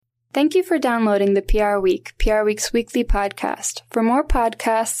Thank you for downloading the PR Week, PR Week's weekly podcast. For more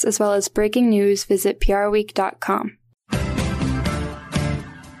podcasts as well as breaking news, visit prweek.com.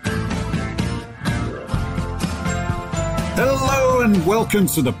 Hello and welcome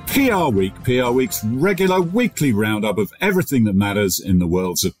to the PR Week, PR Week's regular weekly roundup of everything that matters in the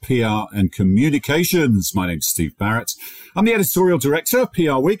worlds of PR and communications. My name's Steve Barrett. I'm the editorial director of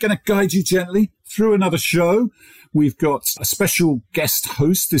PR Week, going to guide you gently through another show. We've got a special guest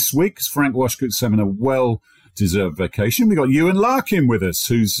host this week, because Frank Washcook's having a well-deserved vacation. We've got Ewan Larkin with us,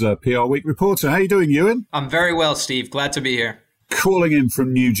 who's a PR Week reporter. How you doing, Ewan? I'm very well, Steve. Glad to be here. Calling in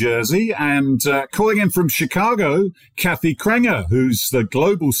from New Jersey and calling in from Chicago, Kathy Krenger, who's the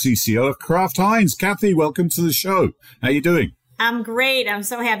global CCO of Kraft Heinz. Kathy, welcome to the show. How you doing? I'm great. I'm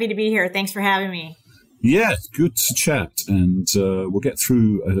so happy to be here. Thanks for having me. Yeah, good to chat. And we'll get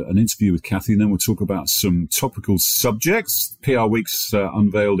through an interview with Kathy, and then we'll talk about some topical subjects. PR Week's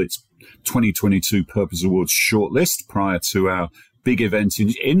unveiled its 2022 Purpose Awards shortlist prior to our big event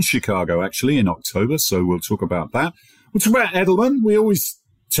in Chicago, actually, in October. So we'll talk about that. We'll talk about Edelman. We always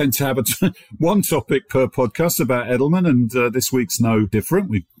tend to have one topic per podcast about Edelman, and this week's no different.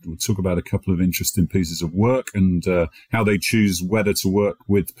 We'll talk about a couple of interesting pieces of work and how they choose whether to work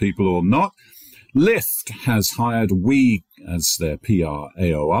with people or not. Lyft has hired We as their PR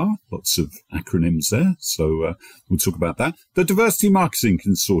AOR. Lots of acronyms there, so we'll talk about that. The Diversity Marketing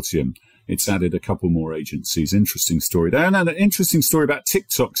Consortium, it's added a couple more agencies. Interesting story there. And an interesting story about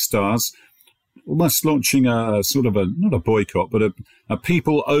TikTok stars almost launching a sort of not a boycott, but a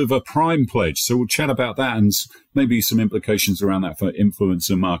people over Prime pledge. So we'll chat about that and maybe some implications around that for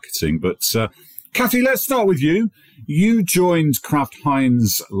influencer marketing. But Kathy, let's start with you. You joined Kraft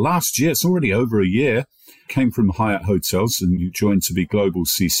Heinz last year. It's already over a year. Came from Hyatt Hotels and you joined to be global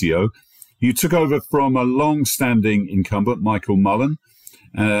CCO. You took over from a long-standing incumbent, Michael Mullen,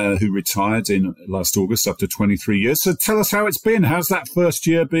 who retired in last August after 23 years. So tell us how it's been. How's that first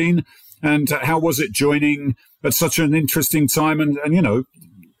year been? And how was it joining at such an interesting time? And you know,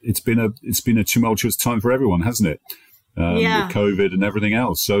 it's been a tumultuous time for everyone, hasn't it? Yeah. With COVID and everything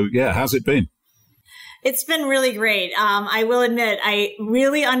else. So yeah, how's it been? It's been really great. I will admit, I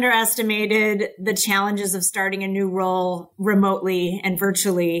really underestimated the challenges of starting a new role remotely and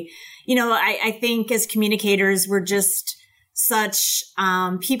virtually. You know, I think as communicators, we're just such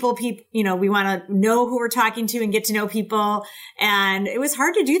people, you know, we want to know who we're talking to and get to know people. And it was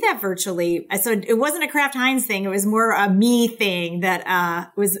hard to do that virtually. So it wasn't a Kraft Heinz thing. It was more a me thing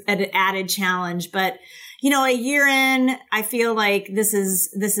that was an added challenge. But you know, a year in, I feel like this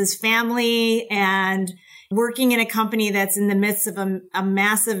is family, and working in a company that's in the midst of a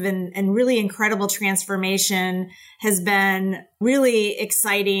massive and really incredible transformation has been really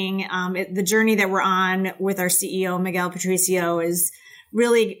exciting. The journey that we're on with our CEO, Miguel Patricio, is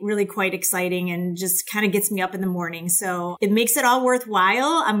really, really quite exciting and just kind of gets me up in the morning. So it makes it all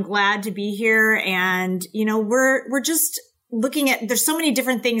worthwhile. I'm glad to be here. And, you know, we're just looking at, there's so many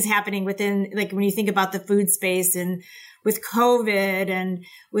different things happening within, like when you think about the food space and with COVID and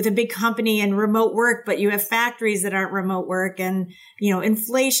with a big company and remote work, but you have factories that aren't remote work and, you know,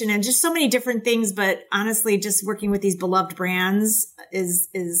 inflation and just so many different things. But honestly, just working with these beloved brands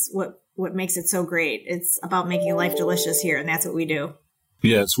is what makes it so great. It's about making life delicious here. And that's what we do.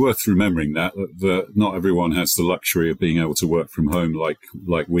 Yeah, it's worth remembering that not everyone has the luxury of being able to work from home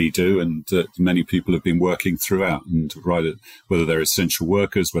like we do, and many people have been working throughout, and whether they're essential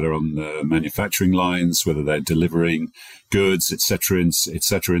workers, whether on manufacturing lines, whether they're delivering goods, etc.,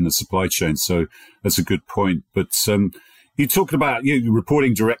 in the supply chain. So that's a good point. But you talked about you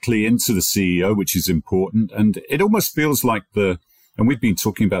reporting directly into the CEO, which is important, and it almost feels like and we've been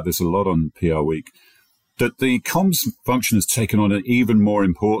talking about this a lot on PR Week, that the comms function has taken on an even more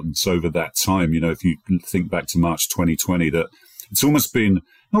importance over that time. You know, if you think back to March 2020, that it's almost been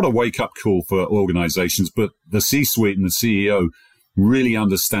not a wake-up call for organizations, but the C-suite and the CEO really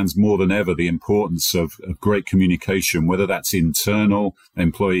understands more than ever the importance of great communication, whether that's internal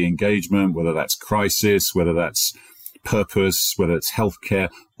employee engagement, whether that's crisis, whether that's purpose, whether it's healthcare,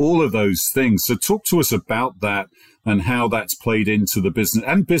 all of those things. So talk to us about that and how that's played into the business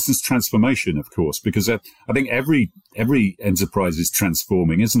and business transformation, of course, because I think every enterprise is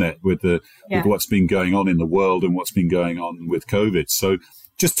transforming, isn't it, with what's been going on in the world and what's been going on with COVID. So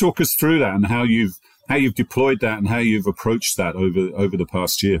just talk us through that and how you've deployed that and how you've approached that over the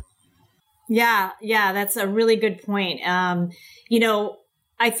past year. Yeah, that's a really good point. You know,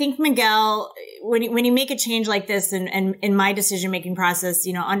 I think, Miguel, when you make a change like this and in my decision-making process,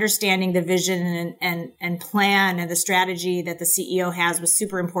 you know, understanding the vision and plan and the strategy that the CEO has was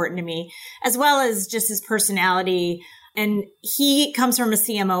super important to me, as well as just his personality. And he comes from a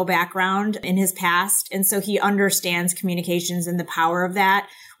CMO background in his past. And so he understands communications and the power of that,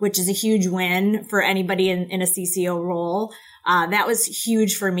 which is a huge win for anybody in a CCO role. That was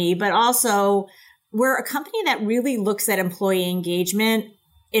huge for me. But also, we're a company that really looks at employee engagement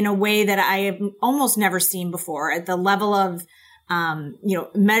in a way that I have almost never seen before, at the level of,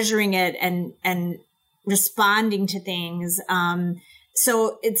 measuring it and responding to things.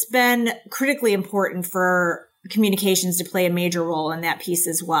 So it's been critically important for communications to play a major role in that piece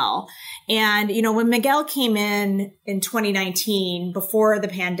as well. And, when Miguel came in 2019, before the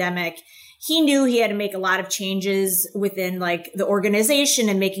pandemic, he knew he had to make a lot of changes within the organization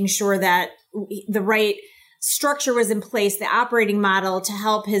and making sure that the right structure was in place, the operating model to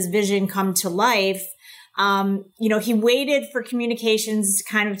help his vision come to life. He waited for communications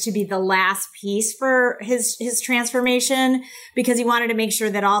kind of to be the last piece for his transformation, because he wanted to make sure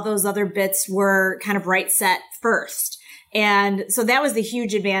that all those other bits were kind of right set first. And so that was the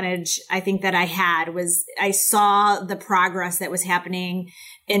huge advantage I think that I had, was I saw the progress that was happening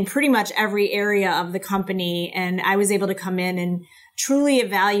in pretty much every area of the company. And I was able to come in and truly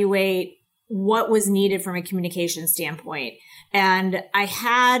evaluate what was needed from a communication standpoint. And I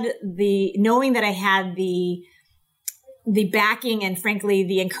had knowing that I had the backing and frankly,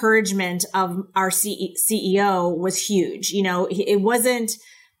 the encouragement of our CEO was huge. It wasn't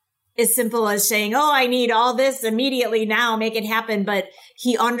as simple as saying, oh, I need all this immediately now, make it happen. But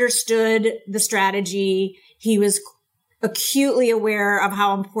he understood the strategy. He was acutely aware of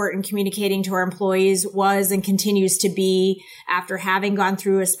how important communicating to our employees was and continues to be after having gone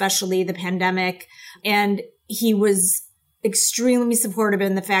through, especially the pandemic. And he was extremely supportive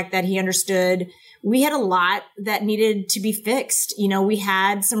in the fact that he understood we had a lot that needed to be fixed. We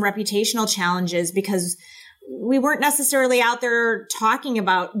had some reputational challenges because we weren't necessarily out there talking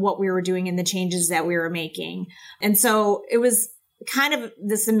about what we were doing and the changes that we were making. And so it was kind of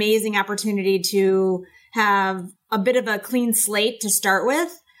this amazing opportunity to have a bit of a clean slate to start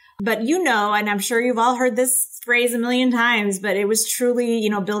with. But and I'm sure you've all heard this phrase a million times, but it was truly,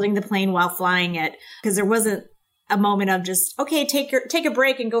 building the plane while flying it, because there wasn't a moment of just, okay, take a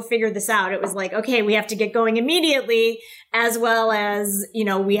break and go figure this out. It was like, okay, we have to get going immediately, as well as,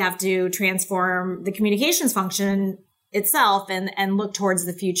 we have to transform the communications function itself and look towards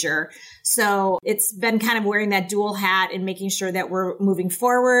the future. So it's been kind of wearing that dual hat and making sure that we're moving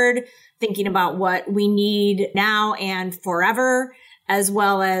forward, thinking about what we need now and forever, as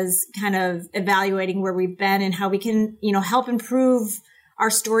well as kind of evaluating where we've been and how we can, help improve our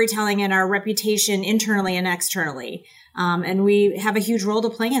storytelling and our reputation internally and externally. And we have a huge role to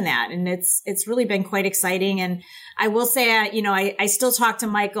play in that. And it's really been quite exciting. And I will say, I still talk to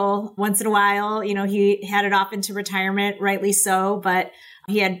Michael once in a while. He had it off into retirement, rightly so, but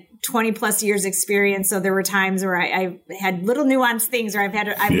he had 20 plus years experience. So there were times where I had little nuanced things where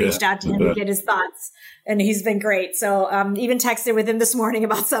I've reached out to him to get his thoughts, and he's been great. So even texted with him this morning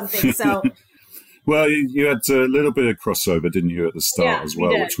about something. So well, you had a little bit of crossover, didn't you, at the start as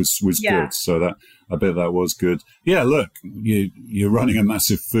well, which was good. So I bet that was good. Yeah, look, you're running a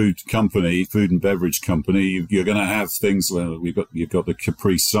massive food and beverage company. You're going to have things. Well, you've got the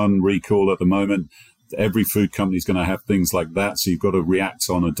Capri Sun recall at the moment. Every food company is going to have things like that. So you've got to react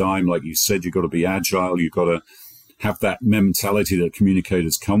on a dime, like you said. You've got to be agile. You've got to have that mentality that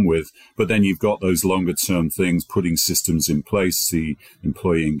communicators come with. But then you've got those longer term things, putting systems in place, the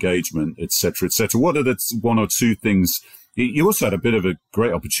employee engagement, et cetera, et cetera. What are the one or two things? You also had a bit of a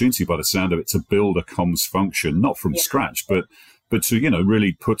great opportunity, by the sound of it, to build a comms function, not from scratch, but to,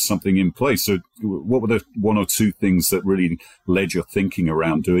 really put something in place. So what were the one or two things that really led your thinking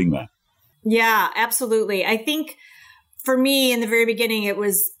around doing that? Yeah, absolutely. I think for me in the very beginning, it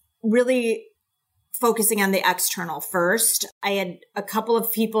was really focusing on the external first. I had a couple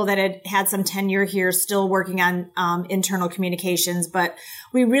of people that had some tenure here still working on internal communications, but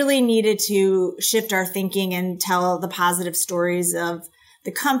we really needed to shift our thinking and tell the positive stories of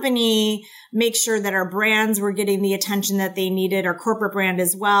the company, make sure that our brands were getting the attention that they needed, our corporate brand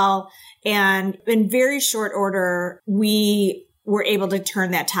as well. And in very short order, we were able to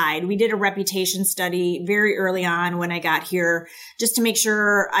turn that tide. We did a reputation study very early on when I got here, just to make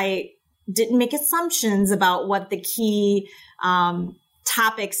sure I didn't make assumptions about what the key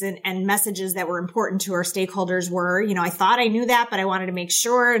topics and messages that were important to our stakeholders were. I thought I knew that, but I wanted to make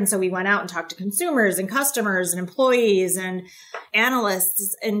sure. And so we went out and talked to consumers and customers and employees and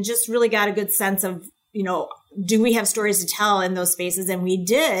analysts, and just really got a good sense of, do we have stories to tell in those spaces? And we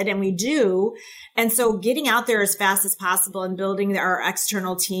did, and we do. And so getting out there as fast as possible and building our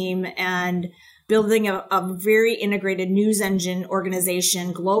external team and building a very integrated news engine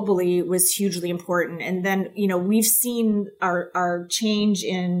organization globally was hugely important. And then, we've seen our change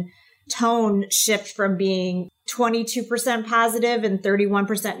in tone shift from being 22% positive and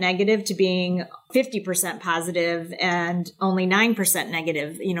 31% negative to being 50% positive and only 9%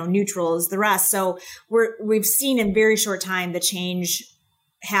 negative, neutral is the rest. So we've seen in very short time the change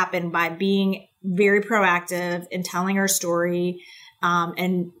happen by being very proactive in telling our story,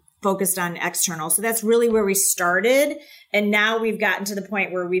 and focused on external. So that's really where we started. And now we've gotten to the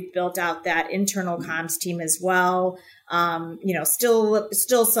point where we've built out that internal comms team as well.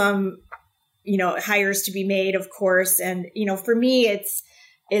 Still some, hires to be made, of course. And, for me,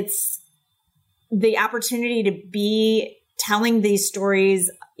 it's the opportunity to be telling these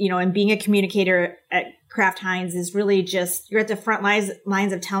stories, and being a communicator at Kraft Heinz is really just, you're at the front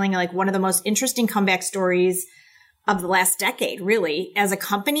lines of telling like one of the most interesting comeback stories of the last decade, really, as a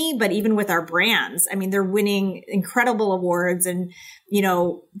company, but even with our brands. I mean, they're winning incredible awards. And,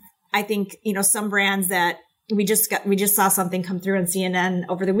 I think, some brands that we just saw something come through on CNN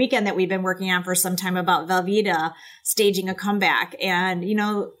over the weekend that we've been working on for some time about Velveeta staging a comeback. And,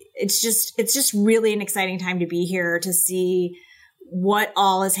 it's just really an exciting time to be here to see what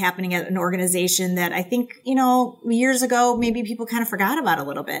all is happening at an organization that I think, years ago, maybe people kind of forgot about a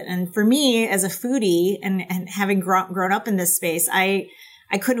little bit. And for me as a foodie and having grown up in this space, I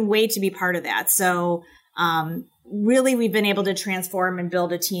couldn't wait to be part of that. So, really we've been able to transform and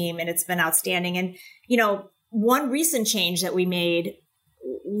build a team, and it's been outstanding. And, one recent change that we made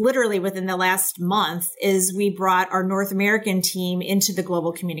literally within the last month is we brought our North American team into the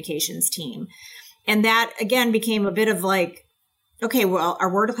global communications team. And that again became a bit of like, okay, well,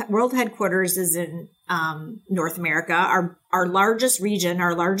 our world headquarters is in North America. Our largest region,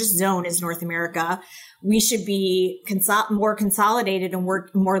 our largest zone is North America. We should be more consolidated and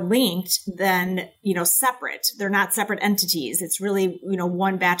work more linked than, separate. They're not separate entities. It's really,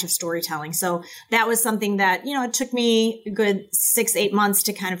 one batch of storytelling. So that was something that, it took me a good 6-8 months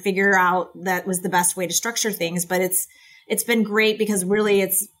to kind of figure out that was the best way to structure things. But it's been great because really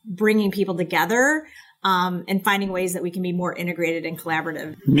it's bringing people together. And finding ways that we can be more integrated and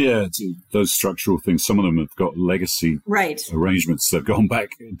collaborative. Yeah, those structural things, some of them have got legacy arrangements that have gone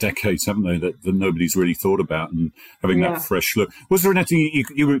back decades, haven't they, that nobody's really thought about, and having that fresh look. Was there anything,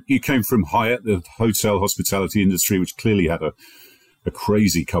 you came from Hyatt, the hotel hospitality industry, which clearly had a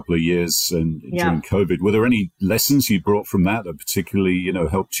crazy couple of years during COVID. Were there any lessons you brought from that particularly,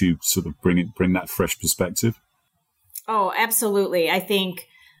 helped you sort of bring that fresh perspective? Oh, absolutely. I think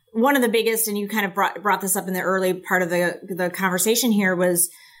one of the biggest, and you kind of brought this up in the early part of the conversation here, was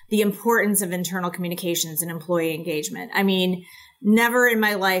the importance of internal communications and employee engagement. I mean, never in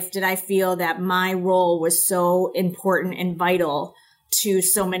my life did I feel that my role was so important and vital to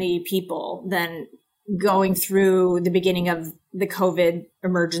so many people than going through the beginning of the COVID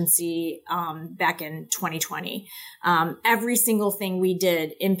emergency back in 2020. Every single thing we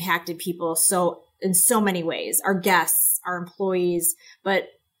did impacted people in so many ways, our guests, our employees, but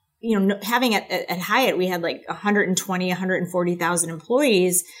having at Hyatt, we had like 140,000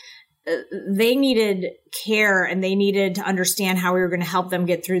 employees. They needed care and they needed to understand how we were going to help them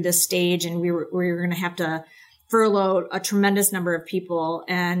get through this stage. And we were going to have to furlough a tremendous number of people,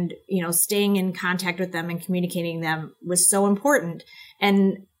 and, staying in contact with them and communicating them was so important.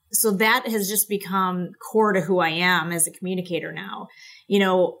 And so that has just become core to who I am as a communicator now.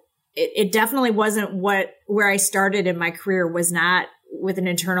 It definitely wasn't where I started in my career was not with an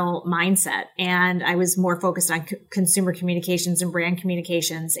internal mindset. And I was more focused on consumer communications and brand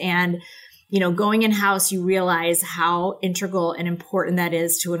communications. And, going in-house, you realize how integral and important that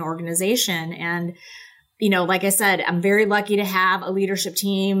is to an organization. And, like I said, I'm very lucky to have a leadership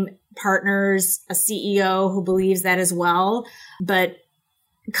team, partners, a CEO who believes that as well. But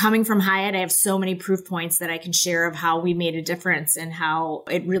coming from Hyatt, I have so many proof points that I can share of how we made a difference and how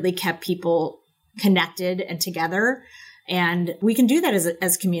it really kept people connected and together. And we can do that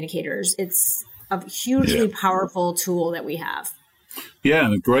as communicators. It's a hugely powerful tool that we have. Yeah,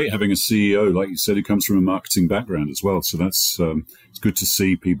 and great having a CEO, like you said, who comes from a marketing background as well. So that's it's good to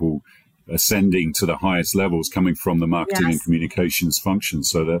see people ascending to the highest levels coming from the marketing and communications function.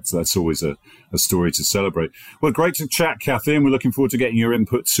 So that's always a story to celebrate. Well, great to chat, Kathy, and we're looking forward to getting your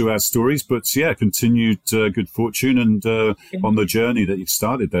input to our stories. But continued good fortune and on the journey that you've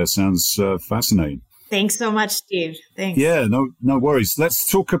started there. Sounds fascinating. Thanks so much, Steve. Thanks. Yeah, no worries. Let's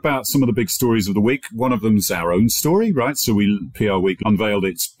talk about some of the big stories of the week. One of them's our own story, right? So PR Week unveiled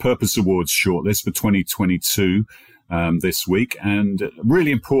its Purpose Awards shortlist for 2022 this week, and a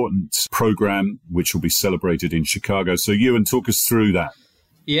really important program which will be celebrated in Chicago. So Ewan, talk us through that.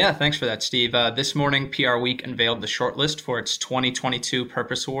 Yeah, thanks for that, Steve. This morning, PR Week unveiled the shortlist for its 2022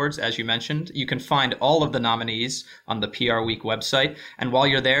 Purpose Awards, as you mentioned. You can find all of the nominees on the PR Week website. And while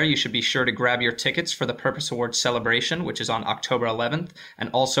you're there, you should be sure to grab your tickets for the Purpose Awards celebration, which is on October 11th, and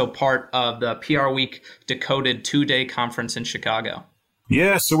also part of the PR Week Decoded 2-day conference in Chicago.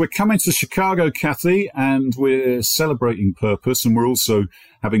 Yeah, so we're coming to Chicago, Kathy, and we're celebrating purpose, and we're also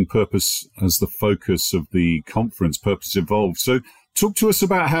having purpose as the focus of the conference, Purpose Evolved. So talk to us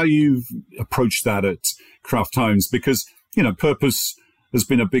about how you've approached that at Kraft Heinz, because, purpose has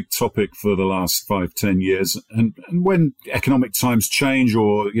been a big topic for the last 5-10 years. And when economic times change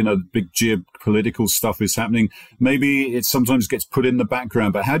or, big geopolitical stuff is happening, maybe it sometimes gets put in the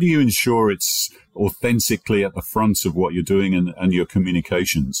background. But how do you ensure it's authentically at the front of what you're doing and your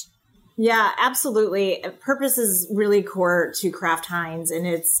communications? Yeah, absolutely. Purpose is really core to Kraft Heinz, and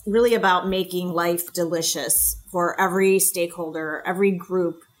it's really about making life delicious for every stakeholder, every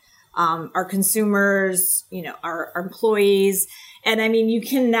group, our consumers, our employees. And I mean, you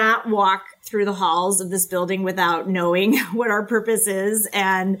cannot walk through the halls of this building without knowing what our purpose is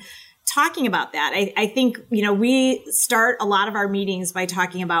and talking about that. I think, we start a lot of our meetings by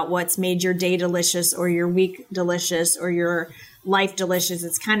talking about what's made your day delicious or your week delicious or your life delicious.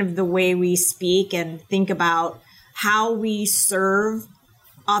 It's kind of the way we speak and think about how we serve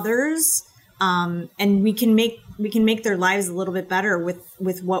others. And we can make their lives a little bit better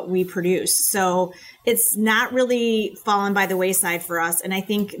with what we produce. So it's not really fallen by the wayside for us. And I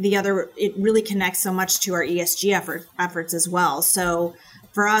think it really connects so much to our ESG efforts as well. So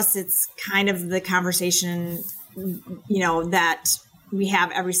for us, it's kind of the conversation, that we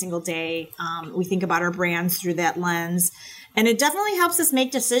have every single day. We think about our brands through that lens. And it definitely helps us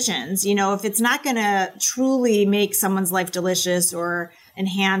make decisions. If it's not going to truly make someone's life delicious or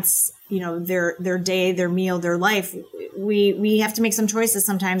enhance, their day, their meal, their life, we have to make some choices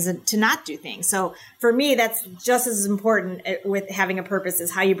sometimes to not do things. So for me, that's just as important with having a purpose is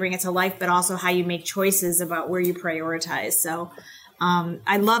how you bring it to life, but also how you make choices about where you prioritize. So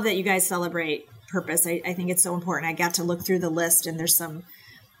I love that you guys celebrate purpose. I think it's so important. I got to look through the list, and there's some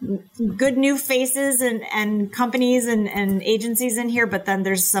good new faces and companies and agencies in here, but then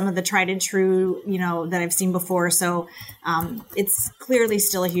there's some of the tried and true, that I've seen before. So it's clearly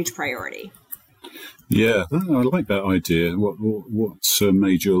still a huge priority. Yeah, I like that idea. What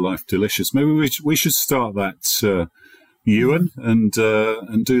made your life delicious? Maybe we should start that, Ewan, and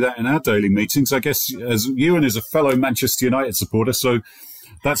do that in our daily meetings. I guess as Ewan is a fellow Manchester United supporter, so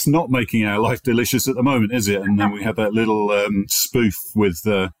that's not making our life delicious at the moment, is it? And then we had that little spoof with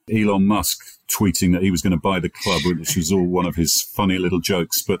Elon Musk tweeting that he was going to buy the club, which was all one of his funny little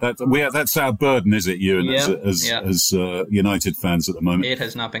jokes. But that's our burden, is it, Ewan, as United fans at the moment? It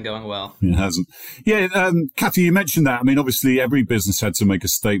has not been going well. It hasn't. Yeah, Kathy, you mentioned that. I mean, obviously, every business had to make a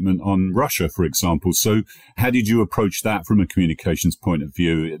statement on Russia, for example. So how did you approach that from a communications point of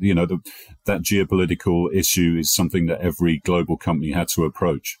view? That geopolitical issue is something that every global company had to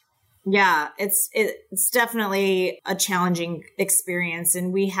approach. Yeah, it's definitely a challenging experience.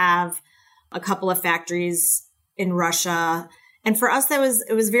 And we have a couple of factories in Russia. And for us, it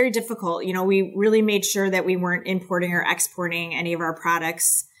was very difficult. We really made sure that we weren't importing or exporting any of our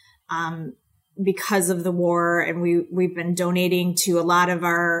products because of the war. And we've been donating to a lot of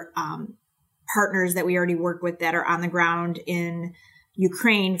our partners that we already work with that are on the ground in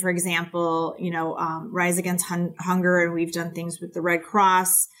Ukraine, for example, Rise Against Hunger. And we've done things with the Red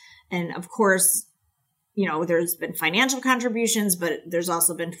Cross. And of course, there's been financial contributions, but there's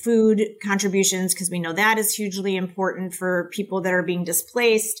also been food contributions because we know that is hugely important for people that are being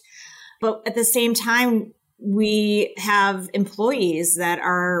displaced. But at the same time, we have employees that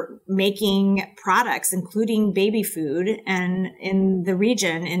are making products, including baby food, and in the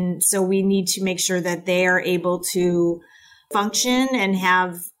region. And so we need to make sure that they are able to function and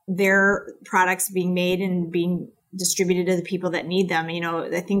have their products being made and being distributed to the people that need them.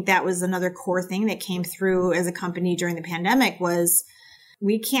 I think that was another core thing that came through as a company during the pandemic was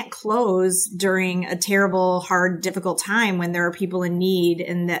we can't close during a terrible, hard, difficult time when there are people in need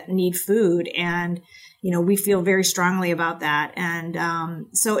and that need food. And, we feel very strongly about that. And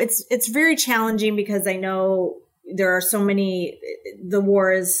so it's very challenging because I know there are so many, the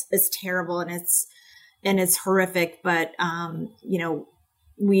war is terrible and it's horrific, but,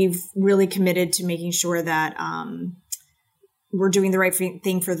 we've really committed to making sure that we're doing the right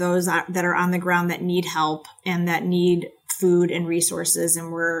thing for those that are on the ground that need help and that need food and resources.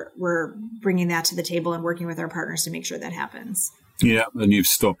 And we're bringing that to the table and working with our partners to make sure that happens. Yeah, and you've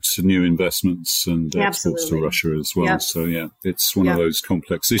stopped new investments and exports to Russia as well. Yep. So, yeah, it's one of those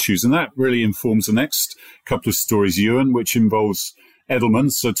complex issues. And that really informs the next couple of stories, Ewan, which involves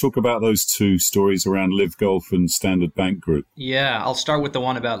Edelman. So talk about those two stories around Live Golf and Standard Bank Group. Yeah, I'll start with the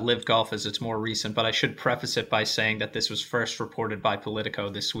one about Live Golf as it's more recent, but I should preface it by saying that this was first reported by Politico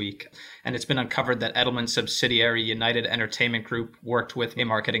this week. And it's been uncovered that Edelman's subsidiary United Entertainment Group worked with a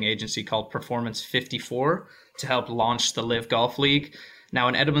marketing agency called Performance 54 to help launch the Live Golf League. Now,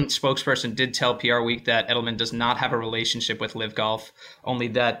 an Edelman spokesperson did tell PR Week that Edelman does not have a relationship with Live Golf, only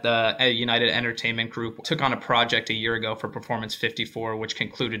that the United Entertainment Group took on a project a year ago for Performance 54, which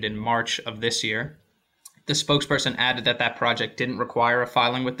concluded in March of this year. The spokesperson added that that project didn't require a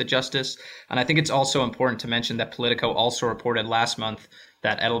filing with the justice. And I think it's also important to mention that Politico also reported last month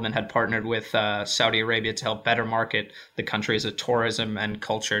that Edelman had partnered with Saudi Arabia to help better market the country as a tourism and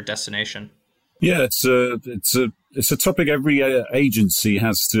culture destination. Yeah, it's a topic every agency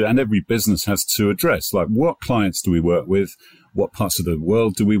has to, and every business has to address. Like, what clients do we work with? What parts of the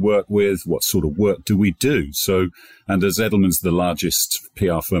world do we work with? What sort of work do we do? So, and as Edelman's the largest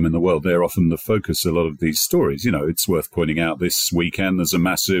PR firm in the world, they're often the focus of a lot of these stories. You know, it's worth pointing out this weekend there's a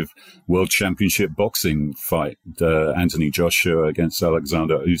massive World Championship boxing fight, Anthony Joshua against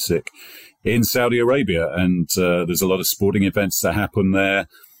Alexander Usyk in Saudi Arabia. And there's a lot of sporting events that happen there.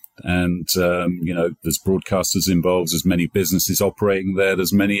 And, there's broadcasters involved, there's many businesses operating there,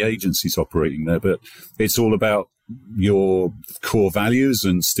 there's many agencies operating there, but it's all about your core values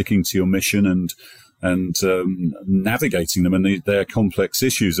and sticking to your mission and navigating them and their complex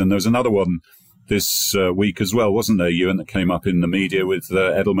issues. And there was another one this week as well, wasn't there, Ewan, that came up in the media with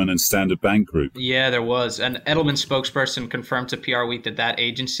Edelman and Standard Bank Group? Yeah, there was. An Edelman spokesperson confirmed to PR Week that that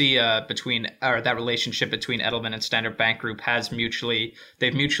agency that relationship between Edelman and Standard Bank Group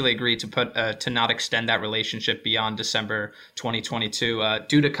they've mutually agreed to not extend that relationship beyond December 2022.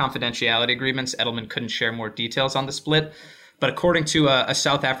 Due to confidentiality agreements, Edelman couldn't share more details on the split. But according to a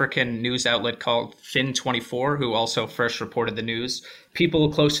South African news outlet called Fin24, who also first reported the news,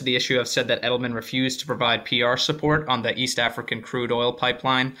 people close to the issue have said that Edelman refused to provide PR support on the East African crude oil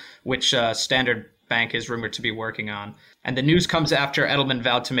pipeline, which Standard Bank is rumored to be working on. And the news comes after Edelman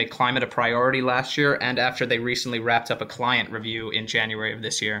vowed to make climate a priority last year and after they recently wrapped up a client review in January of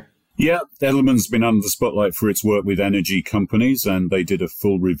this year. Yeah, Edelman's been under the spotlight for its work with energy companies, and they did a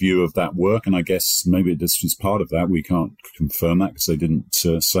full review of that work. And I guess maybe this was part of that. We can't confirm that because they didn't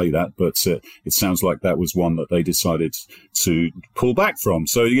say that. But it sounds like that was one that they decided to pull back from.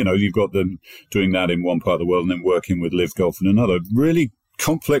 So, you've got them doing that in one part of the world and then working with Live Golf in another. Really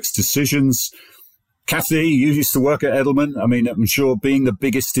complex decisions. Kathy, you used to work at Edelman. I mean, I'm sure being the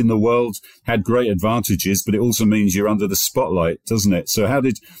biggest in the world had great advantages, but it also means you're under the spotlight, doesn't it? So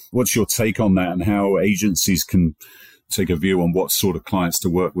what's your take on that and how agencies can take a view on what sort of clients to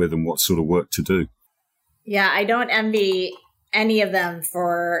work with and what sort of work to do? Yeah, I don't envy any of them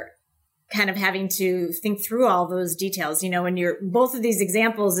for kind of having to think through all those details. When both of these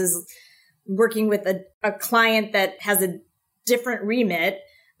examples is working with a client that has a different remit,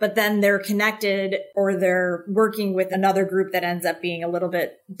 but then they're connected or they're working with another group that ends up being a little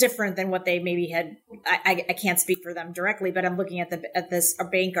bit different than what they maybe had. I can't speak for them directly, but I'm looking at this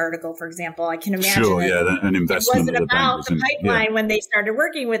bank article, for example. I can imagine an investment. It wasn't about the pipeline when they started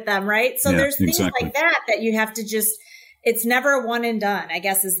working with them, right? So there's things like that you have to it's never a one and done, I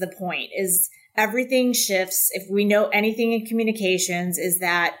guess is the point, is everything shifts. If we know anything in communications is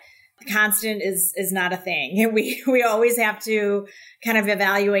that constant is not a thing. And we always have to kind of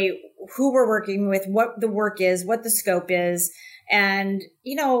evaluate who we're working with, what the work is, what the scope is, and,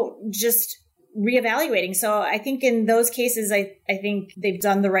 just reevaluating. So I think in those cases, I think they've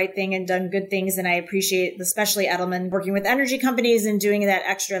done the right thing and done good things. And I appreciate, especially Edelman, working with energy companies and doing that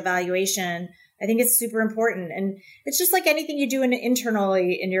extra evaluation. I think it's super important. And it's just like anything you do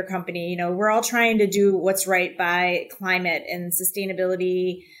internally in your company. We're all trying to do what's right by climate and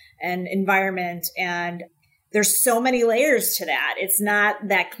sustainability and environment. And there's so many layers to that. It's not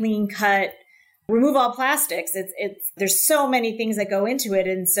that clean cut, remove all plastics. There's so many things that go into it.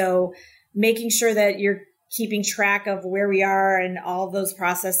 And so making sure that you're keeping track of where we are and all those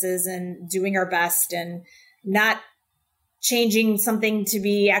processes and doing our best and not changing something to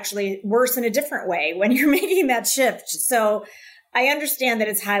be actually worse in a different way when you're making that shift. So I understand that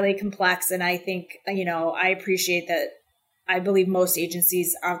it's highly complex. And I think, I appreciate that. I believe most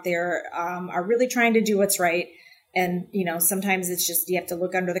agencies out there are really trying to do what's right. And, sometimes it's just you have to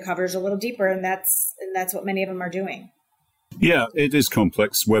look under the covers a little deeper. And that's what many of them are doing. Yeah, it is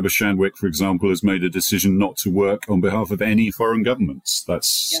complex. Weber Shandwick, for example, has made a decision not to work on behalf of any foreign governments.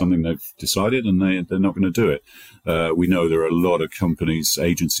 That's something they've decided, and they're not going to do it. We know there are a lot of companies,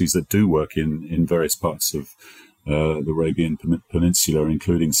 agencies that do work in various parts of the Arabian Peninsula,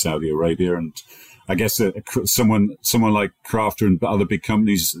 including Saudi Arabia. And I guess someone like Kraft and other big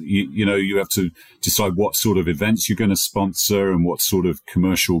companies, you have to decide what sort of events you're going to sponsor and what sort of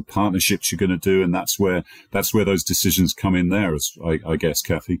commercial partnerships you're going to do. And that's where those decisions come in there, I guess,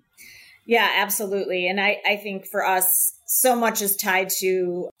 Kathy. Yeah, absolutely. And I think for us, so much is tied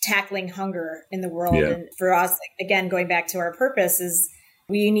to tackling hunger in the world. Yeah. And for us, again, going back to our purpose, is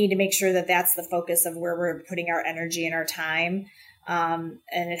we need to make sure that that's the focus of where we're putting our energy and our time. And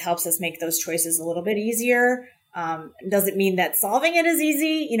it helps us make those choices a little bit easier. Doesn't mean that solving it is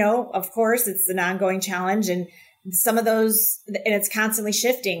easy. Of course, it's an ongoing challenge. And some of those, and it's constantly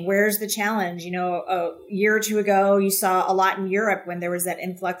shifting. Where's the challenge? A year or two ago, you saw a lot in Europe when there was that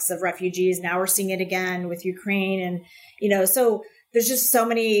influx of refugees. Now we're seeing it again with Ukraine. And, so there's just so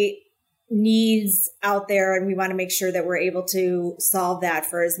many needs out there, and we want to make sure that we're able to solve that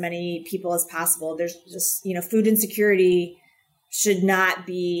for as many people as possible. There's just, food insecurity should not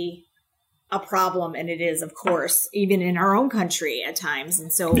be a problem. And it is, of course, even in our own country at times.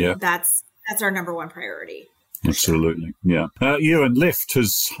 And so that's our number one priority. Absolutely. Yeah. You and Lyft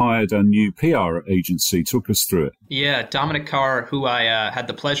has hired a new PR agency. Talk us through it. Yeah. Dominic Carr, who I had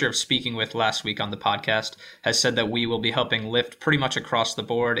the pleasure of speaking with last week on the podcast, has said that we will be helping Lyft pretty much across the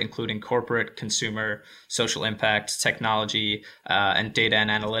board, including corporate, consumer, social impact, technology, and data and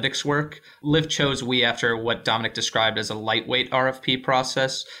analytics work. Lyft chose we after what Dominic described as a lightweight RFP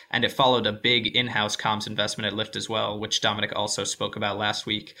process, and it followed a big in-house comms investment at Lyft as well, which Dominic also spoke about last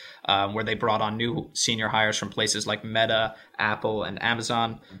week, where they brought on new senior hires from places like Meta, Apple, and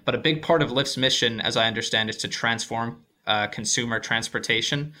Amazon. But a big part of Lyft's mission, as I understand, is to transform consumer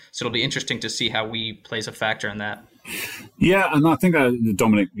transportation. So it'll be interesting to see how we plays a factor in that. Yeah, and I think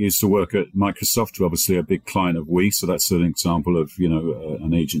Dominic used to work at Microsoft, obviously a big client of we. So that's an example of,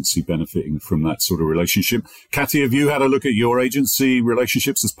 an agency benefiting from that sort of relationship. Kathy, have you had a look at your agency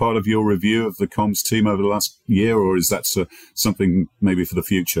relationships as part of your review of the comms team over the last year, or is that something maybe for the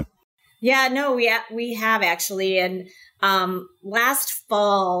future? Yeah, no, we have actually. And last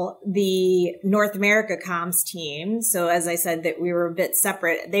fall, the North America comms team, so as I said that we were a bit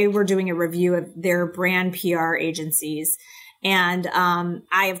separate, they were doing a review of their brand PR agencies. And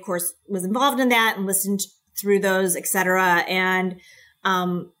I, of course, was involved in that and listened through those, et cetera, and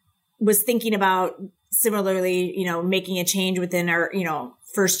was thinking about similarly, making a change within our,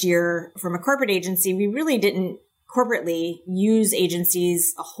 first year from a corporate agency. We really didn't corporately use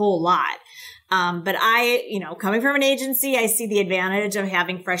agencies a whole lot. But I, coming from an agency, I see the advantage of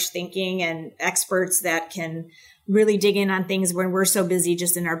having fresh thinking and experts that can really dig in on things when we're so busy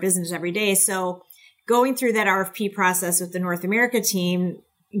just in our business every day. So going through that RFP process with the North America team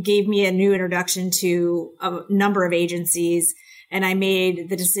gave me a new introduction to a number of agencies. And I made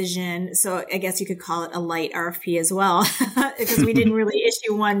the decision, so I guess you could call it a light RFP as well, because we didn't really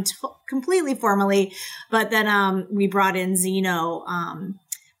issue one completely formally. But then we brought in Zeno,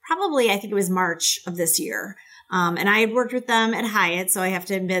 probably I think it was March of this year. And I had worked with them at Hyatt, so I have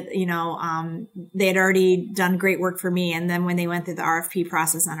to admit, they had already done great work for me. And then when they went through the RFP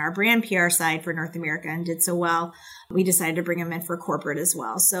process on our brand PR side for North America and did so well, we decided to bring them in for corporate as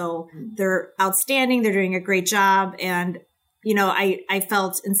well. So they're outstanding. They're doing a great job. And I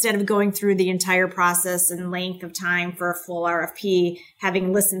felt instead of going through the entire process and length of time for a full RFP,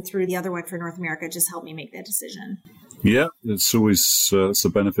 having listened through the other one for North America just helped me make that decision. Yeah, it's always it's a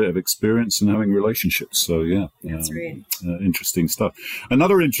benefit of experience and having relationships. So, yeah, that's right. Interesting stuff.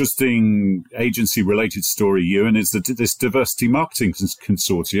 Another interesting agency-related story, Ewan, is this diversity marketing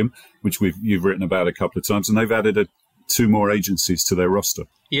consortium, which you've written about a couple of times, and they've added 2 more agencies to their roster.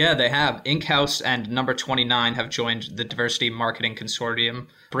 Yeah, they have. Inkhouse and Number 29 have joined the Diversity Marketing Consortium,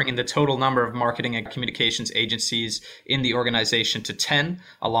 bringing the total number of marketing and communications agencies in the organization to 10,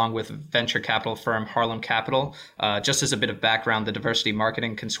 along with venture capital firm Harlem Capital. Just as a bit of background, the Diversity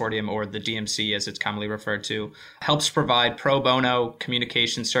Marketing Consortium, or the DMC as it's commonly referred to, helps provide pro bono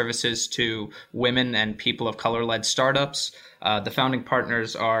communication services to women and people of color-led startups. The founding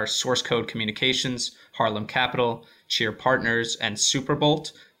partners are Source Code Communications, Harlem Capital, Cheer Partners, and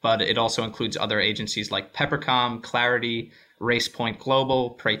Superbolt, but it also includes other agencies like Peppercom, Clarity, RacePoint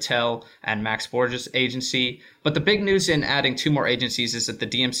Global, Praytel, and Max Borges Agency. But the big news in adding 2 more agencies is that the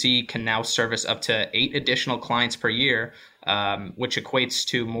DMC can now service up to 8 additional clients per year, which equates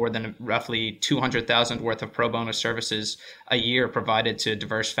to more than roughly $200,000 worth of pro bono services a year provided to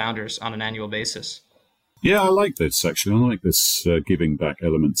diverse founders on an annual basis. Yeah, I like this, actually. I like this giving back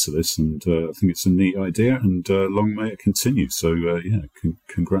element to this, and I think it's a neat idea, and long may it continue. So,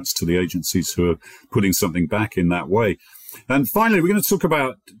 congrats to the agencies who are putting something back in that way. And finally, we're going to talk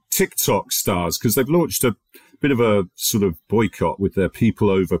about TikTok stars, because they've launched a bit of a sort of boycott with their People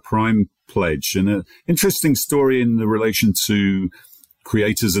Over Prime pledge. And an interesting story in the relation to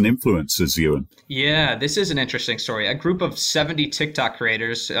creators and influencers, Ewan. Yeah, this is an interesting story. A group of 70 TikTok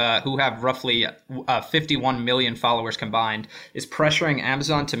creators who have roughly 51 million followers combined is pressuring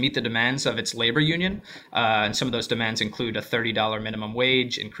Amazon to meet the demands of its labor union. And some of those demands include a $30 minimum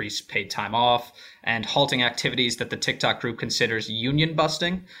wage, increased paid time off, and halting activities that the TikTok group considers union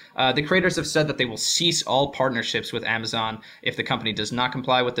busting. The creators have said that they will cease all partnerships with Amazon if the company does not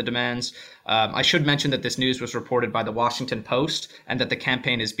comply with the demands. I should mention that this news was reported by the Washington Post and that the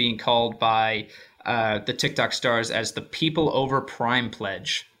campaign is being called by the TikTok stars as the People Over Prime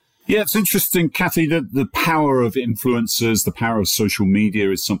Pledge. Yeah, it's interesting, Kathy, that the power of influencers, the power of social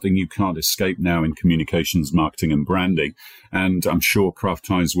media is something you can't escape now in communications, marketing and branding. And I'm sure Kraft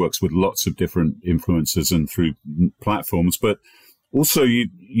Heinz works with lots of different influencers and through platforms, but also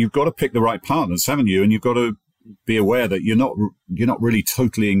you've got to pick the right partners, haven't you? And you've got to be aware that you're not really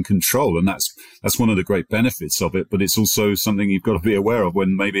totally in control. And that's one of the great benefits of it. But it's also something you've got to be aware of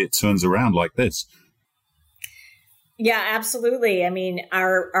when maybe it turns around like this. Yeah, absolutely. I mean,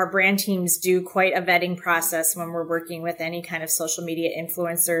 our brand teams do quite a vetting process when we're working with any kind of social media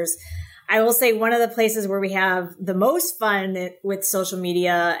influencers. I will say one of the places where we have the most fun with social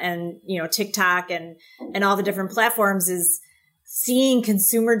media and, TikTok and all the different platforms is seeing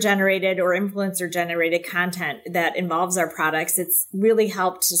consumer generated or influencer generated content that involves our products. It's really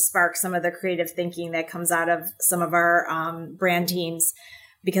helped to spark some of the creative thinking that comes out of some of our brand teams,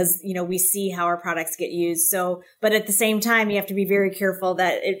 because, we see how our products get used. So, but at the same time, you have to be very careful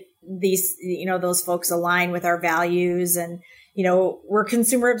that those folks align with our values. And, we're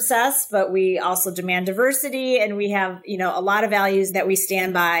consumer obsessed, but we also demand diversity. And we have, a lot of values that we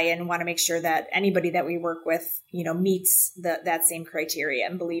stand by and want to make sure that anybody that we work with, meets that same criteria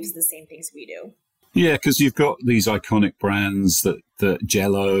and believes the same things we do. Yeah, because you've got these iconic brands that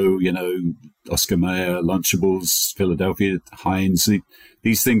Jell-O, Oscar Mayer, Lunchables, Philadelphia, Heinz.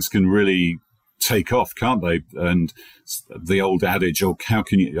 These things can really take off, can't they? And the old adage, how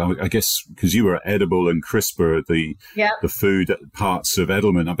can you? I guess because you were at Edible and CRISPR, the food parts of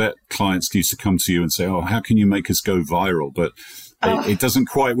Edelman. I bet clients used to come to you and say, "Oh, how can you make us go viral?" But it doesn't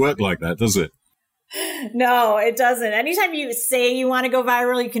quite work like that, does it? No, it doesn't. Anytime you say you want to go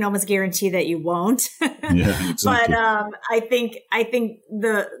viral, you can almost guarantee that you won't. Yeah, exactly. But I think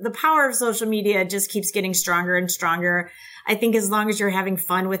the power of social media just keeps getting stronger and stronger. I think as long as you're having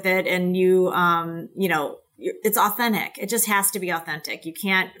fun with it and it's authentic. It just has to be authentic. You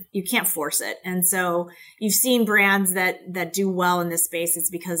can't force it. And so you've seen brands that do well in this space. It's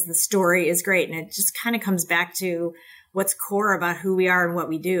because the story is great, and it just kind of comes back to what's core about who we are and what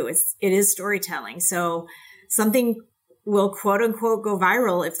we do. It is storytelling. So something will quote unquote go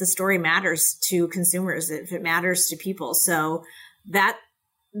viral if the story matters to consumers, if it matters to people. So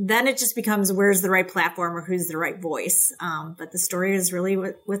then it just becomes where's the right platform or who's the right voice. But the story is really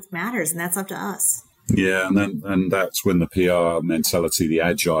what matters, and that's up to us. Yeah, and that's when the PR mentality, the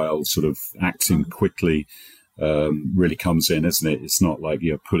agile sort of acting quickly, really comes in, isn't it? It's not like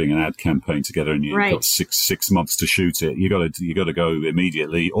you're putting an ad campaign together and you've got six months to shoot it. You got to go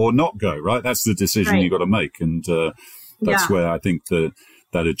immediately or not go. Right, that's the decision you got to make, and that's where I think that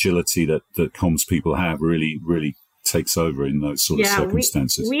agility that comms people have really takes over in those sort of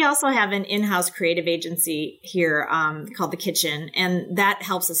circumstances. We also have an in-house creative agency here called The Kitchen, and that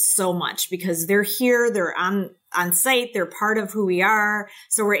helps us so much because they're here, they're on site, they're part of who we are,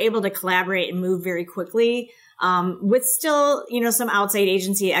 so we're able to collaborate and move very quickly with still, some outside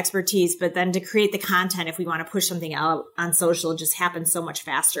agency expertise, but then to create the content, if we want to push something out on social, just happens so much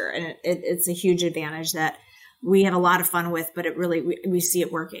faster, and it's a huge advantage that we have a lot of fun with, but it really we see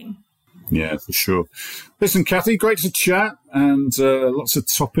it working. Yeah, for sure. Listen, Kathy, great to chat, and lots of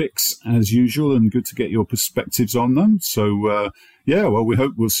topics as usual, and good to get your perspectives on them. So, we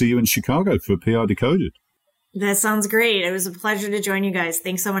hope we'll see you in Chicago for PR Decoded. That sounds great. It was a pleasure to join you guys.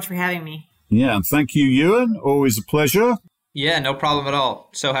 Thanks so much for having me. Yeah, and thank you, Ewan. Always a pleasure. Yeah, no problem at all.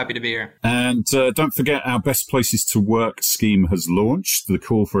 So happy to be here. And don't forget, our Best Places to Work scheme has launched. The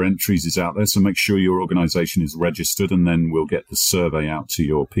call for entries is out there, so make sure your organization is registered, and then we'll get the survey out to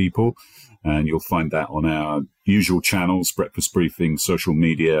your people. And you'll find that on our usual channels, Breakfast Briefing, social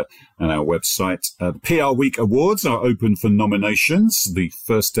media, and our website. The PR Week Awards are open for nominations. The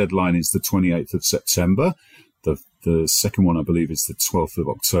first deadline is the 28th of September. The second one, I believe, is the 12th of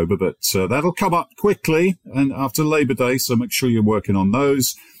October, but that'll come up quickly and after Labor Day, so make sure you're working on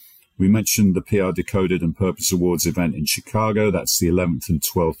those. We mentioned the PR Decoded and Purpose Awards event in Chicago. That's the 11th and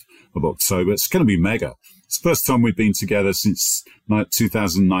 12th of October. It's going to be mega. It's the first time we've been together since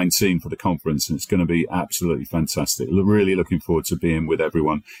 2019 for the conference, and it's going to be absolutely fantastic. Really looking forward to being with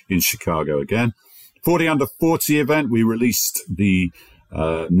everyone in Chicago again. For the Under 40 event, we released the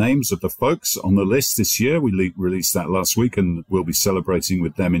names of the folks on the list this year. We released that last week, and we'll be celebrating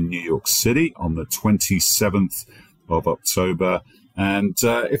with them in New York City on the 27th of October. And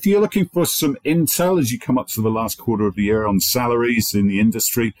if you're looking for some intel as you come up to the last quarter of the year on salaries in the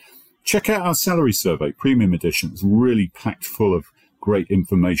industry, check out our salary survey, premium edition. It's really packed full of great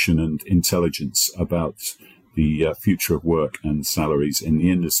information and intelligence about the future of work and salaries in the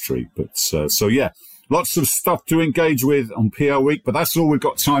industry. But so yeah, lots of stuff to engage with on PR Week, but that's all we've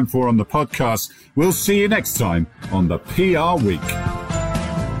got time for on the podcast. We'll see you next time on the PR Week.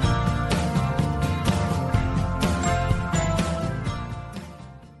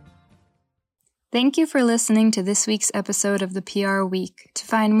 Thank you for listening to this week's episode of the PR Week. To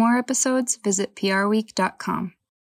find more episodes, visit prweek.com.